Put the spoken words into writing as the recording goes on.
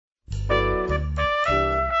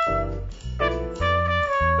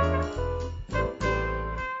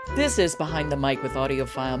This is Behind the Mic with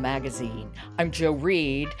AudioFile Magazine. I'm Jo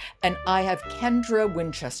Reed, and I have Kendra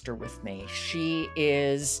Winchester with me. She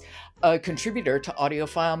is a contributor to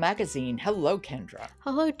AudioFile Magazine. Hello, Kendra.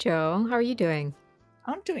 Hello, Jo. How are you doing?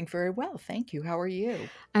 I'm doing very well, thank you. How are you?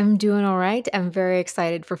 I'm doing all right. I'm very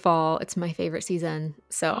excited for fall. It's my favorite season.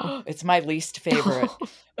 So It's my least favorite.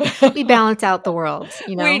 we balance out the worlds,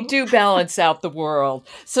 you We know? do balance out the world.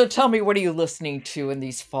 So tell me, what are you listening to in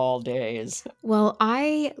these fall days? Well,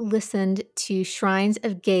 I listened to Shrines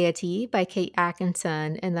of Gaiety by Kate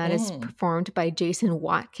Atkinson, and that is Mm. performed by Jason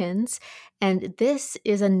Watkins. And this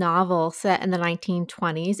is a novel set in the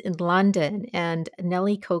 1920s in London. And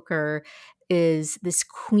Nellie Coker is this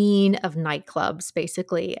queen of nightclubs,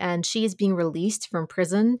 basically. And she is being released from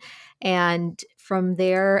prison. And from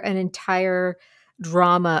there, an entire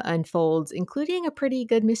drama unfolds, including a pretty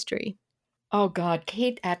good mystery. Oh God,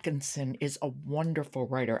 Kate Atkinson is a wonderful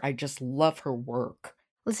writer. I just love her work.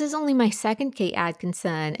 This is only my second Kate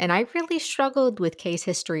Atkinson, and I really struggled with case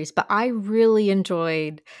histories, but I really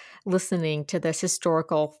enjoyed listening to this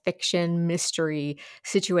historical fiction mystery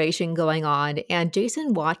situation going on. And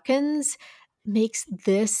Jason Watkins makes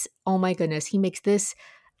this, oh my goodness, he makes this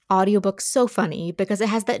audiobook so funny because it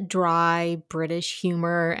has that dry British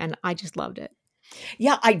humor, and I just loved it.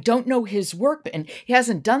 Yeah, I don't know his work, and he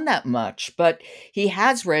hasn't done that much, but he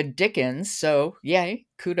has read Dickens, so yay,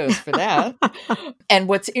 kudos for that. And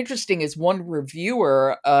what's interesting is one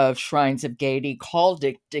reviewer of Shrines of Gaiety called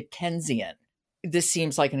it Dickensian. This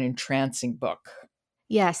seems like an entrancing book.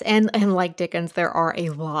 Yes, and like Dickens, there are a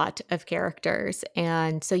lot of characters,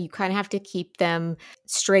 and so you kind of have to keep them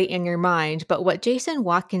straight in your mind. But what Jason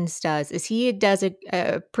Watkins does is he does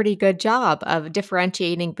a pretty good job of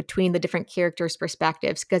differentiating between the different characters'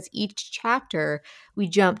 perspectives, because each chapter we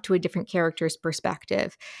jump to a different character's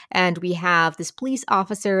perspective, and we have this police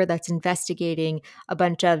officer that's investigating a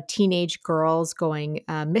bunch of teenage girls going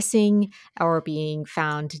missing or being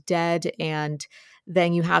found dead, and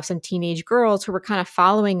then you have some teenage girls who we're kind of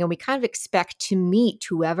following, and we kind of expect to meet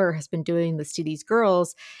whoever has been doing this to these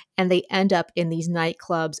girls. And they end up in these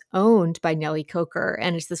nightclubs owned by Nellie Coker.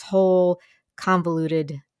 And it's this whole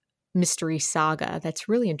convoluted mystery saga that's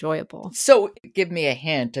really enjoyable. So give me a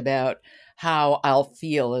hint about how I'll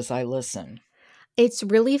feel as I listen. It's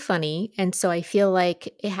really funny. And so I feel like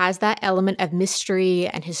it has that element of mystery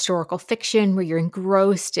and historical fiction where you're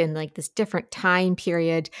engrossed in like this different time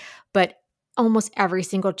period. But almost every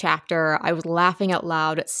single chapter, I was laughing out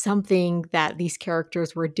loud at something that these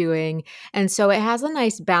characters were doing. And so it has a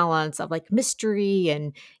nice balance of like mystery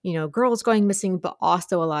and, girls going missing, but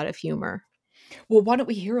also a lot of humor. Well, why don't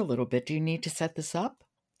we hear a little bit? Do you need to set this up?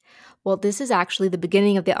 Well, this is actually the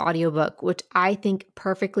beginning of the audiobook, which I think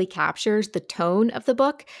perfectly captures the tone of the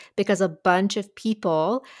book because a bunch of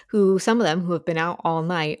people some of them who have been out all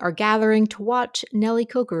night, are gathering to watch Nellie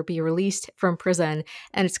Coker be released from prison.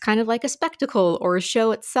 And it's kind of like a spectacle or a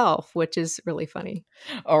show itself, which is really funny.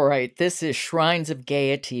 All right, this is Shrines of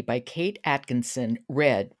Gaiety by Kate Atkinson,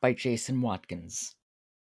 read by Jason Watkins.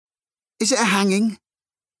 Is it a hanging?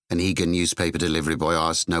 An eager newspaper delivery boy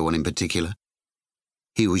asked no one in particular.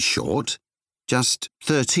 He was short, just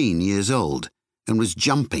 13 years old, and was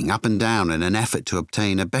jumping up and down in an effort to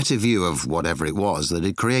obtain a better view of whatever it was that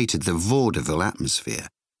had created the vaudeville atmosphere.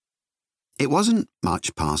 It wasn't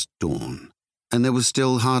much past dawn, and there was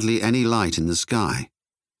still hardly any light in the sky,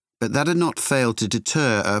 but that had not failed to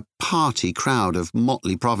deter a party crowd of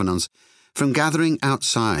motley provenance from gathering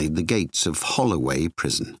outside the gates of Holloway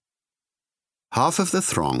Prison. Half of the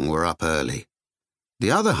throng were up early. The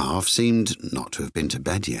other half seemed not to have been to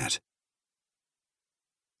bed yet.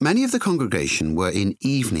 Many of the congregation were in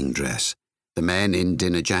evening dress, the men in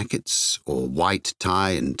dinner jackets or white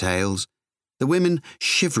tie and tails, the women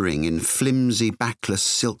shivering in flimsy backless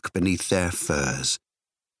silk beneath their furs.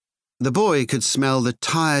 The boy could smell the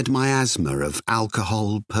tired miasma of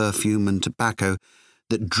alcohol, perfume and tobacco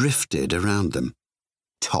that drifted around them.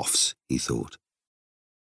 Toffs, he thought.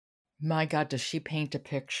 My God, does she paint a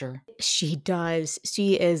picture? She does.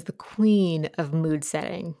 She is the queen of mood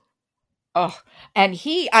setting. Oh, and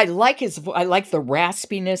I like I like the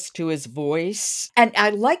raspiness to his voice. And I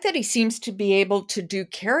like that he seems to be able to do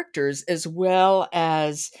characters as well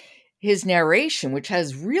as his narration, which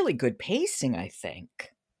has really good pacing, I think.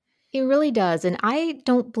 It really does. And I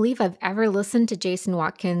don't believe I've ever listened to Jason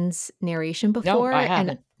Watkins' narration No, I before. And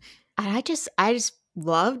haven't. I just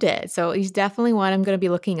loved it. So he's definitely one I'm going to be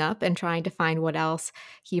looking up and trying to find what else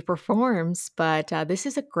he performs. But this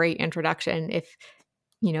is a great introduction if,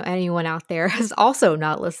 anyone out there has also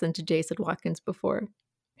not listened to Jason Watkins before.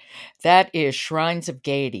 That is Shrines of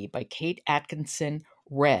Gaiety by Kate Atkinson,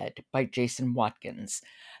 Red by Jason Watkins.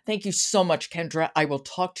 Thank you so much, Kendra. I will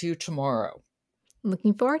talk to you tomorrow.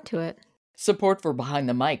 Looking forward to it. Support for Behind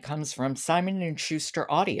the Mic comes from Simon &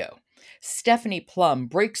 Schuster Audio. Stephanie Plum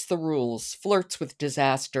breaks the rules, flirts with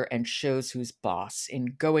disaster, and shows who's boss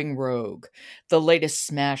in Going Rogue, the latest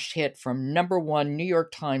smash hit from #1 New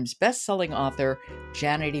York Times bestselling author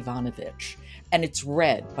Janet Ivanovich. And it's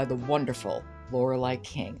read by the wonderful Lorelei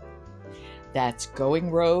King. That's Going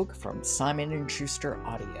Rogue from Simon & Schuster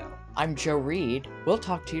Audio. I'm Jo Reed. We'll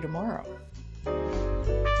talk to you tomorrow.